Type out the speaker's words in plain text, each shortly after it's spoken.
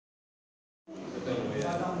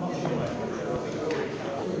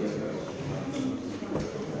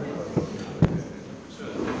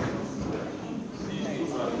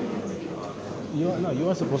You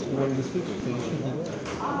are supposed to be one of the speakers, so you should be there.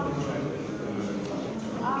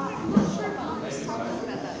 I'm not sure about this talking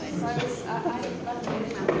about that. So I left the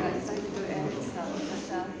meeting after I decided to go edit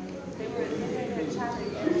stuff, but they were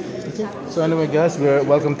chatting. Okay. So anyway, guys, we're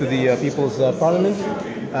welcome to the People's Parliament.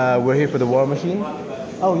 We're here for the Warmachine.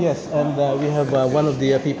 Oh yes, and we have one of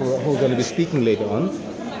the people who are going to be speaking later on.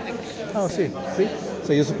 Oh, see.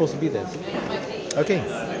 So you're supposed to be there. Okay.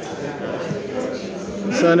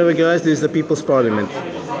 So anyway, guys, this is the People's Parliament.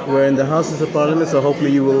 We're in the Houses of Parliament, so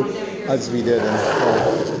hopefully you will. I'll just be there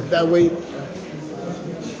then. That way.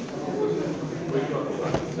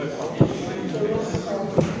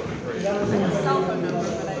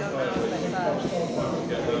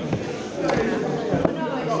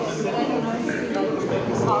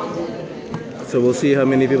 So we'll see how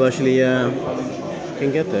many people actually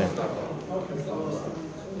can get there.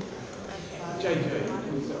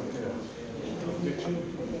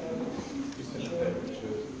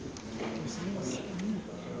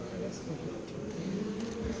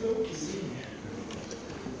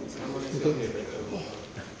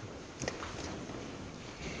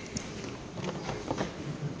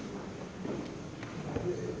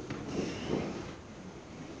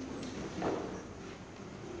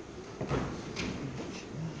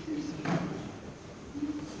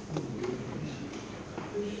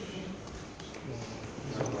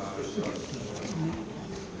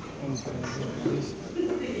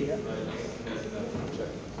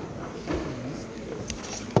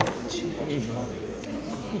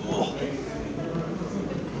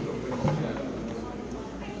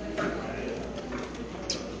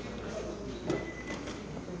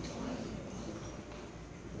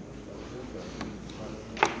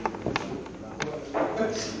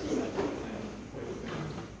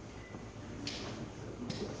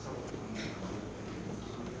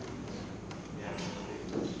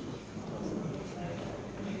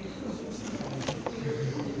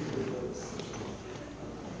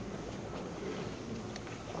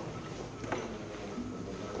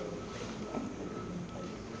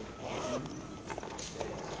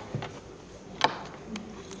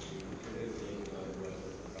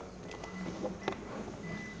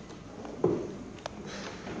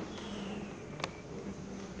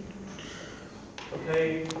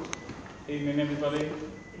 Okay, evening everybody.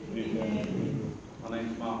 Evening. My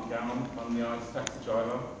name's McGowan. I'm the ICE taxi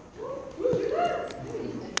driver.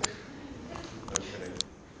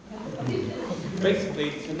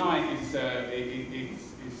 Basically, tonight is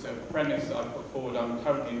it's a premise that I put forward. I'm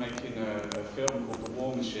currently making a film called The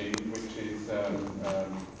Warmachine, which is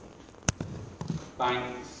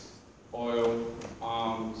banks, oil,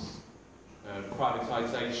 arms,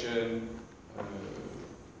 privatisation.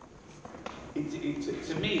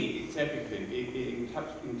 To me, it's everything. It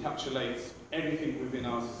encapsulates everything within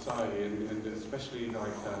our society, and especially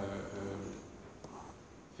like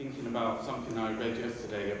thinking about something I read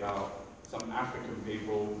yesterday about some African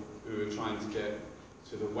people who are trying to get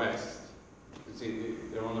to the west.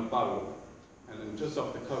 They're on a boat, and just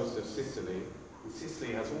off the coast of Sicily. And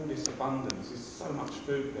Sicily has all this abundance. There's so much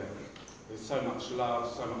food there. There's so much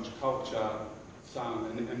love, so much culture, sun,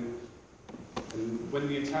 and when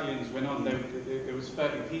the Italians went on, there was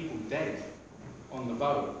 30 people dead on the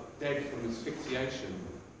boat, dead from asphyxiation.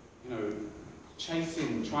 You know,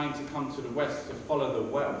 trying to come to the West to follow the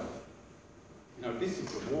wealth. You know, this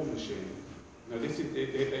is a war machine. You know, this is. Can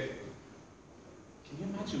you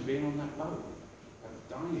imagine being on that boat,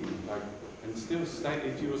 dying, and still stay?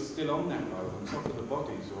 If you were still on that boat, on top of the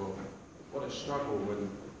bodies, or what a struggle when,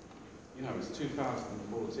 you know, it's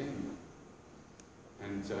 2014,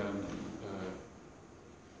 and.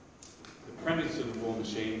 The premise of the war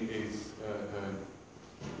machine is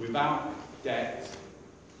without debt,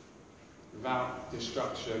 without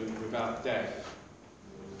destruction, without death,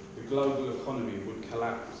 the global economy would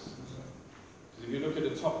collapse. Because if you look at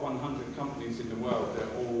the top 100 companies in the world,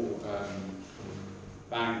 they're all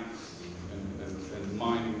banks and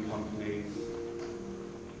mining companies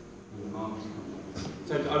and arms companies.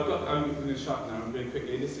 So I'm going to shut now really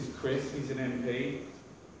quickly. This is Chris, he's an MP,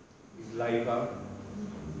 he's Labour.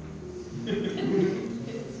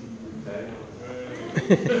 Okay.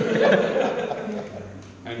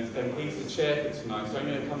 and he's the chair for tonight, so I'm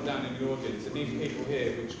going to come down in the audience. And these people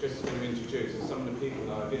here, which Chris is going to introduce, are some of the people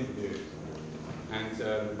that I've interviewed. And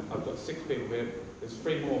I've got 6 people here. There's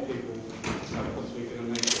 3 more people possibly going to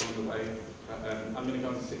make it on the way. I'm going to go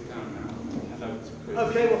and sit down now. Hand over to Chris.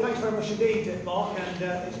 Okay, well, thanks very much indeed, Mark, and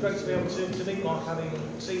it's great to be able to meet Mark, having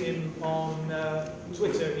seen him on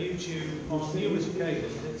Twitter, YouTube, on numerous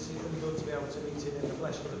occasions. It's really good to be able to meet him in the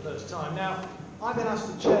flesh for the first time. Now, I've been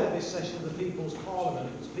asked to chair this session of the People's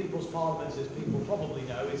Parliament. People's Parliament, as people probably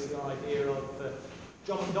know, is the idea of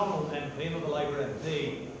John McDonnell MP, another Labour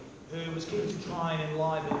MP, who was keen to try and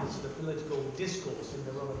enliven the political discourse in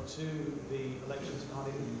the run-up to the election, to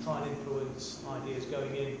try and influence ideas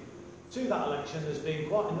going in to that election. There's been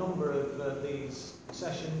quite a number of these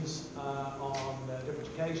sessions on different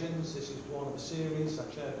occasions. This is one of a series. I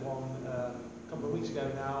chaired one a couple of weeks ago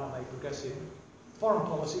now on a progressive foreign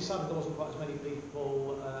policy. Sadly, there wasn't quite as many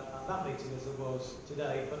people at that meeting as there was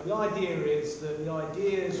today. But the idea is that the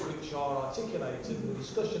ideas which are articulated and the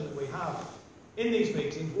discussion that we have in these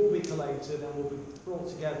meetings will be collated and will be brought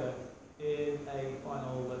together in a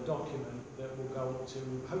final document that will go to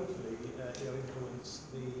hopefully influence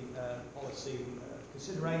the policy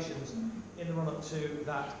considerations in the run-up to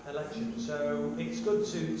that election. So it's good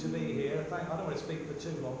to be here. I don't want to speak for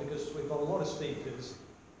too long because we've got a lot of speakers,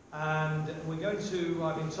 and we're going to,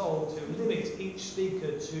 I've been told, to limit each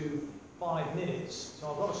speaker to 5 minutes.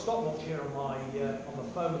 So I've got a stopwatch here on the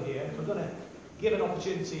phone here. If we're going to give an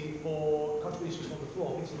opportunity for contributions from the floor,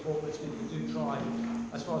 I think it's important that speakers do try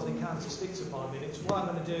as far as they can to stick to 5 minutes. What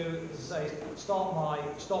I'm going to do is, as I say, start my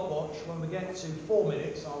stopwatch. When we get to 4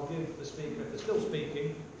 minutes, I'll give the speaker, if they're still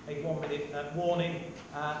speaking, a 1 minute warning,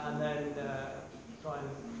 and then try and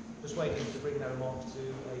persuade them to bring their remarks to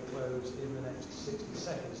a close in the next 60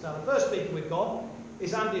 seconds. Now, the first speaker we've got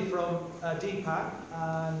is Andy from DPAC,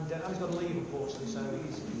 and Andy's got to leave, unfortunately, so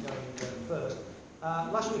he's going first.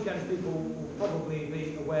 Last weekend, as people will probably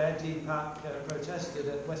be aware, DPAC protested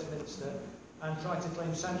at Westminster and tried to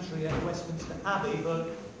claim sanctuary at Westminster Abbey, but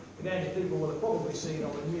again, as people will have probably seen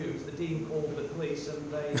on the news, the Dean called the police,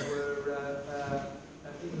 and they were,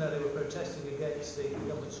 even though they were protesting against the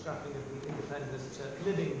government scrapping of the independent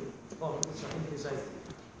living fund, which I think is a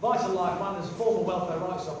vital lifeline. As a former welfare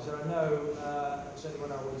rights officer, I know, certainly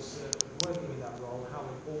when I was working in that role, how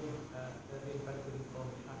important the independent living fund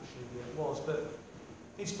actually was. But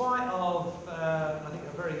in spite of, I think,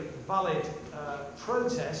 a very valid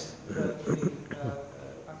protest that the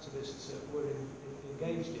activists were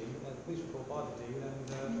engaged in, the police report by the Dean,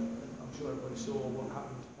 and I'm sure everybody saw what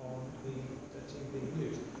happened on the TV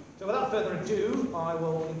news. So without further ado, I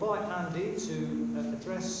will invite Andy to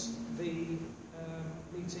address the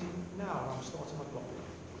meeting now. I'm starting my clock.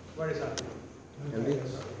 Where is Andy? Andy?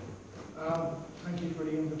 Thank you for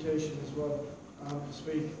the invitation as well to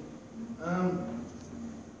speak.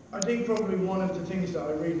 I think probably one of the things that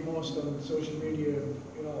I read most on social media,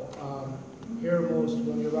 hear most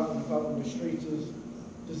when you're out and about in the streets is,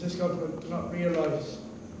 does this government not realise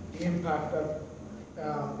the impact that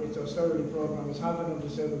its austerity programme is having on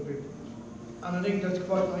disabled people? And I think that's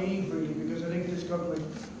quite naive, really, because I think this government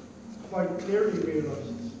quite clearly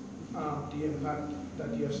realises the impact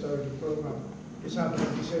that the austerity programme is having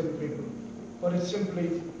on disabled people. But it's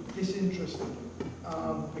simply disinterested,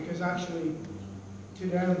 because actually, to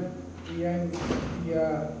them, the ends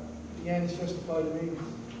justify the means.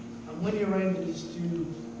 And when your end is to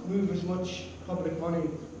move as much public money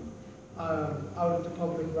out of the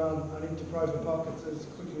public realm and into private pockets as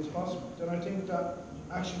quickly as possible, then I think that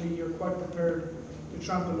actually you're quite prepared to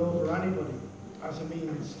trample over anybody as a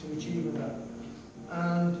means to achieving that.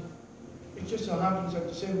 And it just so happens that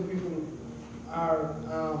disabled people are,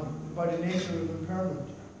 by the nature of impairment,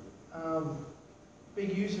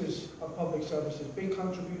 big users of public services, big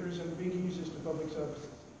contributors and big users to public services.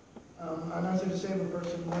 And as a disabled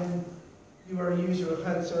person, when you are a user of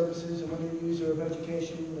health services and when you're a user of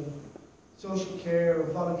education and social care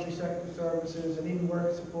and voluntary sector services and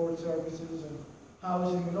in-work support services and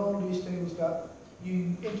housing and all these things that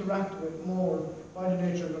you interact with more by the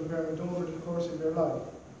nature of impairment over the course of your life,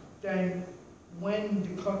 then when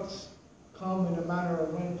the cuts come in a manner, or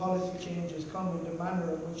when policy changes come in the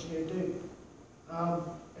manner in which they do,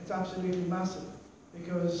 it's absolutely massive,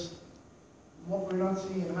 because what we're not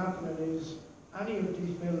seeing happening is any of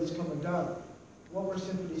these bills coming down. What we're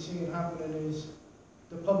simply seeing happening is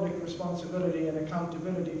the public responsibility and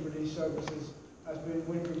accountability for these services has been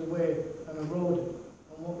whittled away and eroded.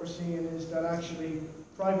 And what we're seeing is that actually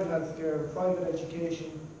private healthcare, private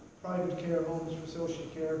education, private care homes for social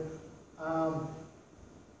care,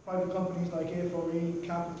 private companies like A4E,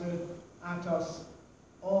 Capitalism, Atos,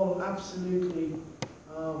 all absolutely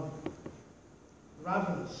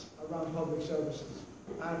ravenous around public services.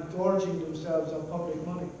 and gorging themselves on public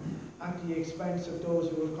money at the expense of those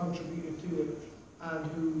who have contributed to it and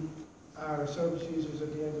who are service users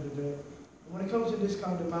at the end of the day. And when it comes in this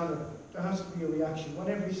kind of manner, there has to be a reaction. When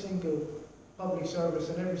every single public service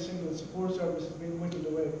and every single support service is being whittled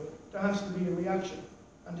away, there has to be a reaction.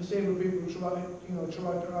 And disabled people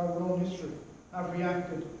throughout our own history have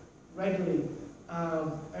reacted readily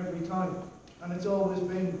every time. And it's always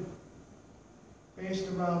been based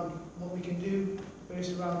around what we can do,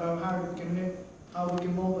 based around how hard we can hit, how we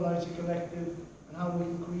can mobilise a collective, and how we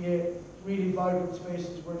can create really vibrant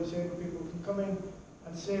spaces where disabled people can come in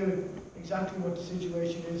and say exactly what the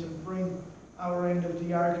situation is and bring our end of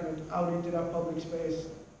the argument out into that public space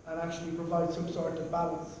and actually provide some sort of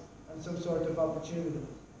balance and some sort of opportunity.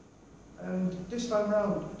 And this time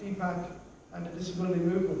around, DPAC and the disability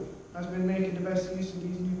movement has been making the best use of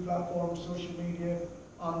these new platforms, social media,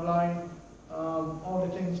 online, all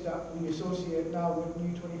the things that we associate now with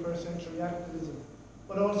new 21st century activism.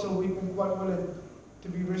 But also we've been quite willing to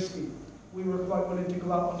be risky. We were quite willing to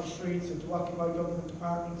go out on the streets and to occupy government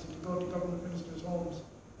departments and to go to government ministers' homes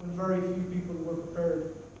when very few people were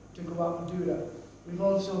prepared to go out and do that. We've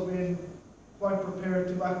also been quite prepared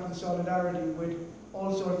to act in solidarity with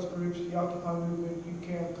all sorts of groups, the Occupy movement,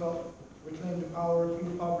 KONP, Reclaim the Power,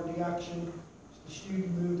 Field Poverty Action, the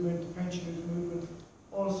student movement, the pensioners movement,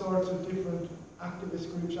 all sorts of different activist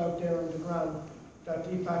groups out there on the ground that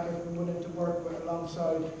DPAC has been willing to work with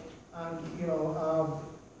alongside and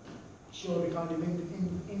show the kind of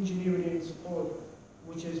ingenuity and support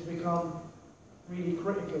which has become really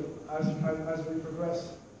critical as we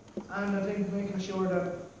progress. And I think making sure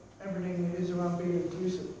that everything is around being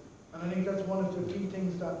inclusive. And I think that's one of the key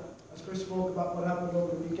things that, as Chris spoke about what happened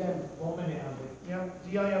over the weekend. 1 minute, Andy. Yeah,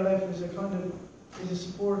 the ILF is a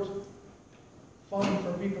support fund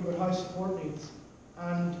for people with high support needs.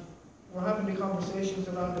 And we're having the conversations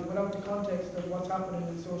around it without the context of what's happening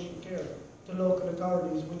in social care to local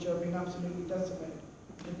authorities, which are being absolutely decimated.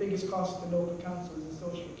 The biggest cost to local councils is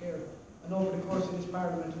social care. And over the course of this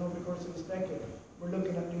parliament and over the course of this decade, we're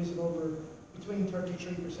looking at losing over between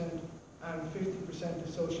 33% and 50% of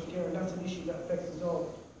social care. And that's an issue that affects us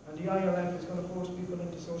all. And the ILF is going to force people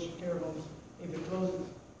into social care homes if it closes.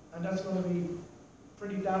 And that's going to be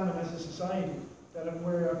pretty damning as a society, that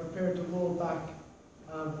we're prepared to roll back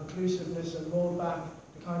inclusiveness and roll back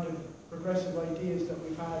the kind of progressive ideas that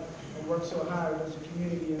we've had and worked so hard as a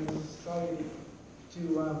community and as a society to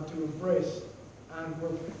embrace. And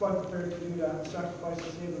we're quite prepared to do that and sacrifice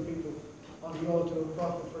disabled people on the altar of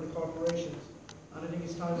profit for the corporations. And I think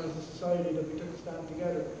it's time as a society that we took a stand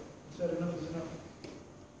together and said enough is enough.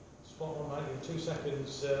 Spot on, mate. In 2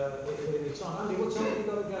 seconds, in your time. Andy, what time have you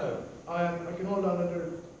got to go? I can hold on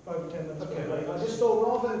another 5 or 10 minutes. Okay, mate. I just thought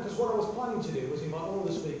rather than, because what I was planning to do was invite all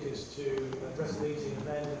the speakers to address the meeting and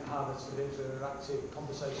then have a sort of interactive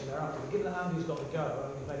conversation thereafter. But given that Andy's got to go,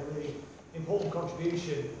 I think he's made a really important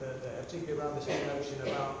contribution there, particularly around this notion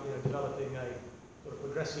about developing a sort of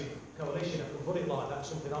progressive coalition. If we put it like that,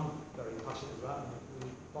 something I'm very passionate about and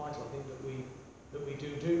really vital. I think that we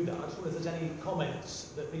do that. I just wonder if there's any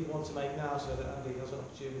comments that people want to make now, so that Andy has an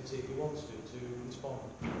opportunity, if he wants to respond.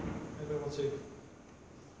 Anybody want to?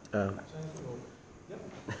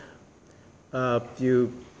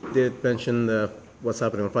 You did mention what's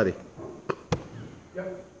happening on Friday.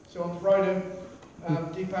 Yep. So on Friday,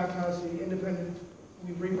 DPAC has the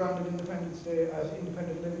we've rebranded Independence Day as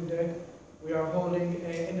Independent Living Day. We are holding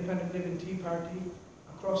an Independent Living Tea Party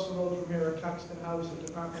across the road from here at Caxton House, the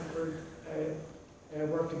Department for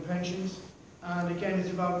Work and Pensions. And again,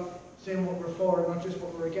 it's about saying what we're for, not just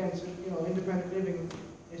what we're against. Independent living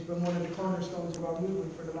has been one of the cornerstones of our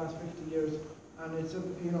movement for the last 50 years. And it's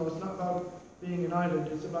not about being an island,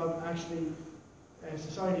 it's about actually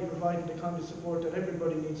society providing the kind of support that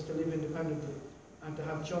everybody needs to live independently and to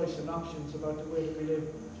have choice and options about the way that we live.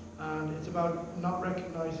 And it's about not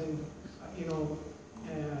recognising, a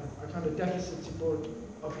kind of deficit support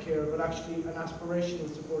of care, but actually an aspirational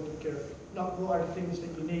support of care. Not what are the things that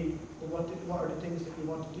you need, but what are the things that you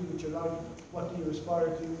want to do with your life, what do you aspire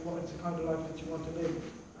to, what is the kind of life that you want to live.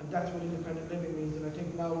 And that's what independent living means, and I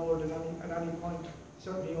think now more than at any point,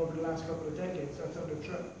 certainly over the last couple of decades, that's under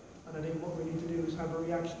threat. And I think what we need to do is have a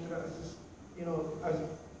reaction to that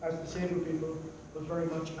as disabled people, but very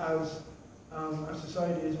much as a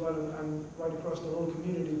society as well, and right across the whole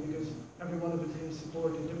community, because every one of us needs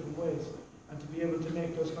support in different ways. And to be able to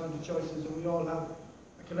make those kinds of choices, and we all have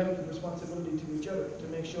a collective responsibility to each other to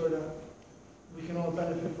make sure that we can all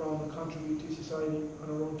benefit from and contribute to society on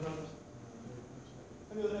our own terms.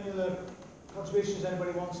 Any other contributions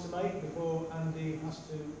anybody wants to make before Andy has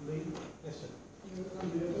to leave? Yes, sir.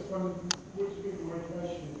 Andy, I just wondered, what do you think the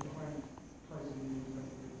motivation is behind closing the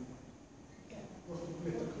university? What's the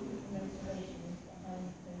political motivation behind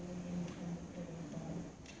closing the independent?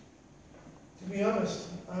 To be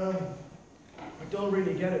honest, I don't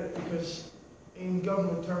really get it, because in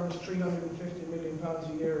government terms, £350 million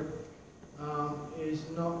a year is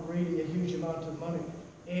not really a huge amount of money.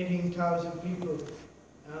 18,000 people,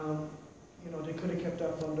 they could have kept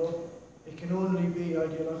that fund up. It can only be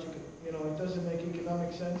ideological. It doesn't make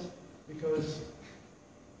economic sense, because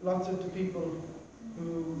lots of the people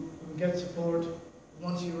who get support,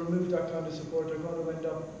 once you remove that kind of support, are going to end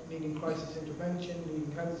up needing crisis intervention,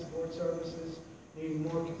 needing health support services, needing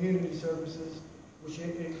more community services, which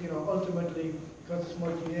ultimately, because it's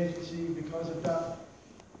multi-agency, because of that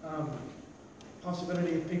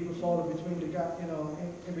possibility of people falling between the gap,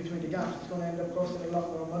 in between the gaps, it's going to end up costing a lot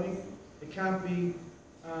more money. It can't be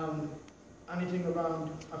anything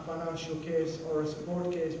around a financial case or a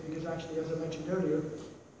support case, because actually, as I mentioned earlier,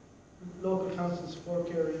 local council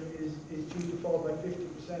support care is due to fall by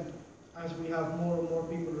 50% as we have more and more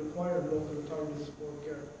people requiring local authority support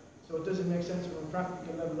care. So it doesn't make sense from a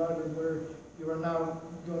practical level either, where you are now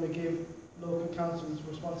going to give local councils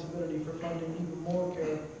responsibility for funding even more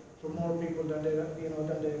care for more people than they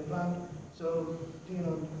have planned. So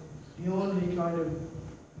the only kind of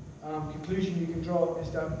conclusion you can draw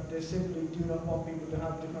is that they simply do not want people to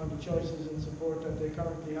have the kind of choices and support that they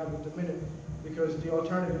currently have at the minute, because the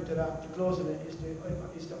alternative to that, to closing it,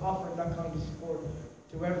 is to offer that kind of support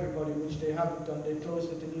to everybody, which they haven't done. They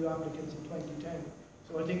closed it to new applicants in 2010.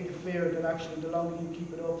 So I think the fear that actually the longer you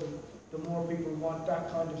keep it open, the more people want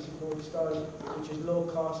that kind of support style, which is low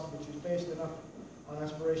cost, which is based enough on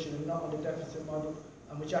aspiration and not on the deficit model,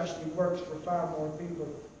 and which actually works for far more people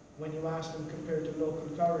when you ask them compared to local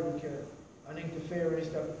authority care. I think the fear is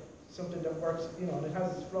that something that works, and it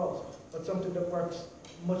has its flaws, but something that works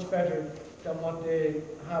much better than what they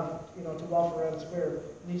have, to offer elsewhere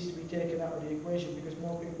needs to be taken out of the equation, because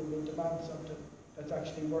more people will demand something that's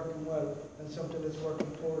actually working well than something that's working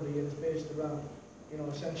poorly and is based around,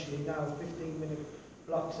 essentially now 15-minute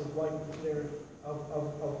blocks of wipe and clear,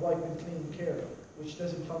 of wipe and clean care, which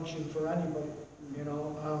doesn't function for anybody.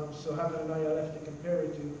 So having an ILF to compare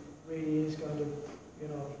it to really is kind of,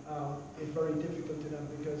 is very difficult to them,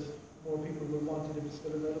 because more people will want it if it's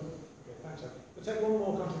still available. Okay, thanks, Ed. We'll take one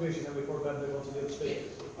more contribution then before Ben move on to the other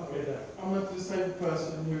speakers. Okay. I'm a disabled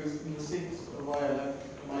person who is in receipt of ILF,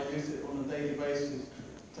 and I use it on a daily basis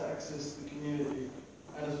to access the community.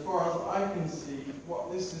 And as far as I can see,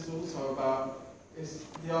 what this is also about is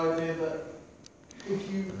the idea that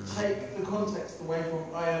if you take the context away from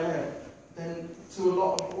ILF, then to a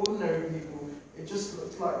lot of ordinary people, it just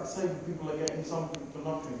looks like disabled people are getting something for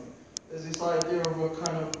nothing. There's this idea of a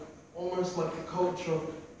kind of, almost like a culture of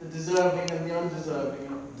the deserving and the undeserving.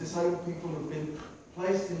 And disabled people have been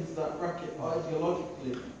placed into that bracket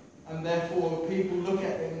ideologically, and therefore people look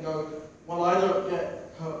at it and go, well, I don't get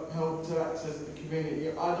help to access the community,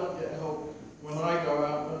 I don't get help when I go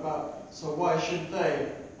out and about, so why should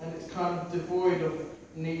they? And it's kind of devoid of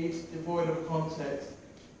needs, devoid of context.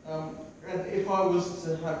 And if I was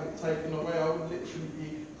to have it taken away, I would literally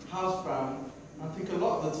be housebound. I think a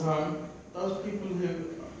lot of the time, those people who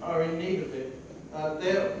are in need of it,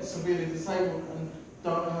 they're severely disabled and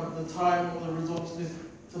don't have the time or the resources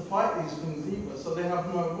to fight these things either, so they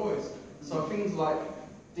have no voice. So things like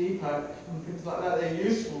DPAC and things like that, they're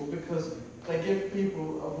useful because they give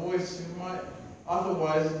people a voice who might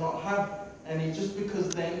otherwise not have any, just because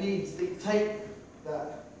their needs dictate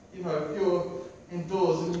that. If you're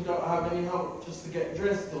indoors and you don't have any help just to get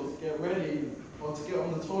dressed or to get ready or to get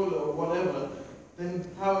on the toilet or whatever, then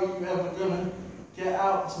how are you ever going to get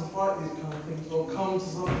out to fight these kind of things or come to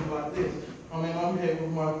something like this? I mean, I'm here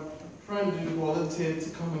with my friend who volunteered to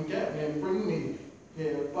come and get me and bring me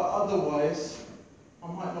here, but otherwise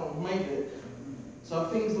I might not have made it. So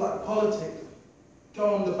things like politics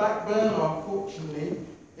go on the back burner, unfortunately,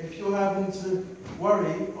 if you're having to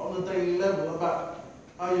worry on a daily level about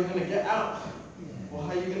how you're going to get out or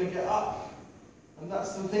how you're going to get up. And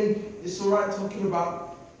that's the thing. It's all right talking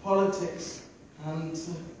about politics and,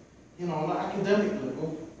 on an academic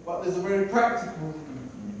level, but there's a very practical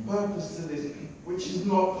purpose to this, which is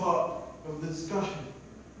not part of the discussion.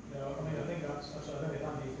 No, I think that's very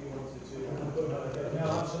handy if you wanted to put that together.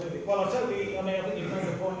 No, absolutely. Well, I think you made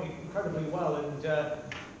the point incredibly well, and the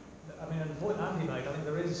point Andy made, I think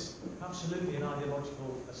there is absolutely an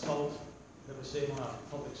ideological assault that we're seeing on our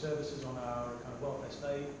public services, on our kind of welfare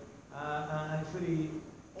state, and it's really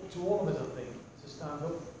up to all of us, I think, to stand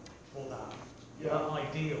up for that, that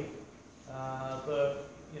ideal. But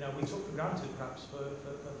we took for granted perhaps for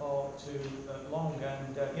far too long.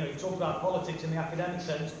 And you talked about politics in the academic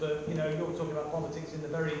sense, but you're talking about politics in the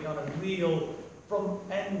very kind of real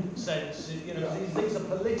front-end sense. These are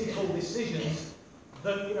political decisions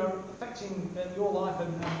that affecting your life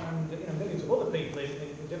and millions of other people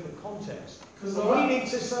in different contexts. So we need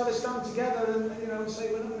to sort of stand together and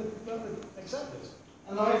say we're not going to accept this.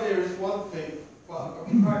 An idea is one thing, but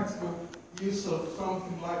a practical use of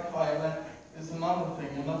something like higher is another thing.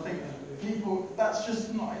 And I think people, that's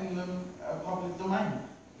just not in the public domain.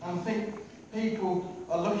 And I think people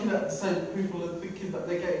are looking at the same people and thinking that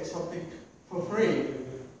they're getting something for free.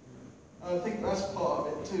 And I think that's part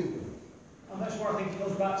of it too. And that's where I think it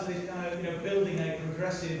goes back to this kind of building a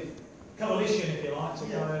progressive coalition, if you like, to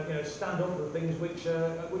kind of stand up for things which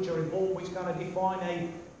are important, which kind of define a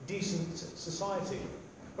decent society.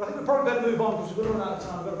 But I think we probably better move on because we're running out of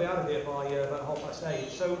time. We've got to be out of here by about 8:30.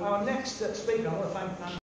 So our next speaker, I want to thank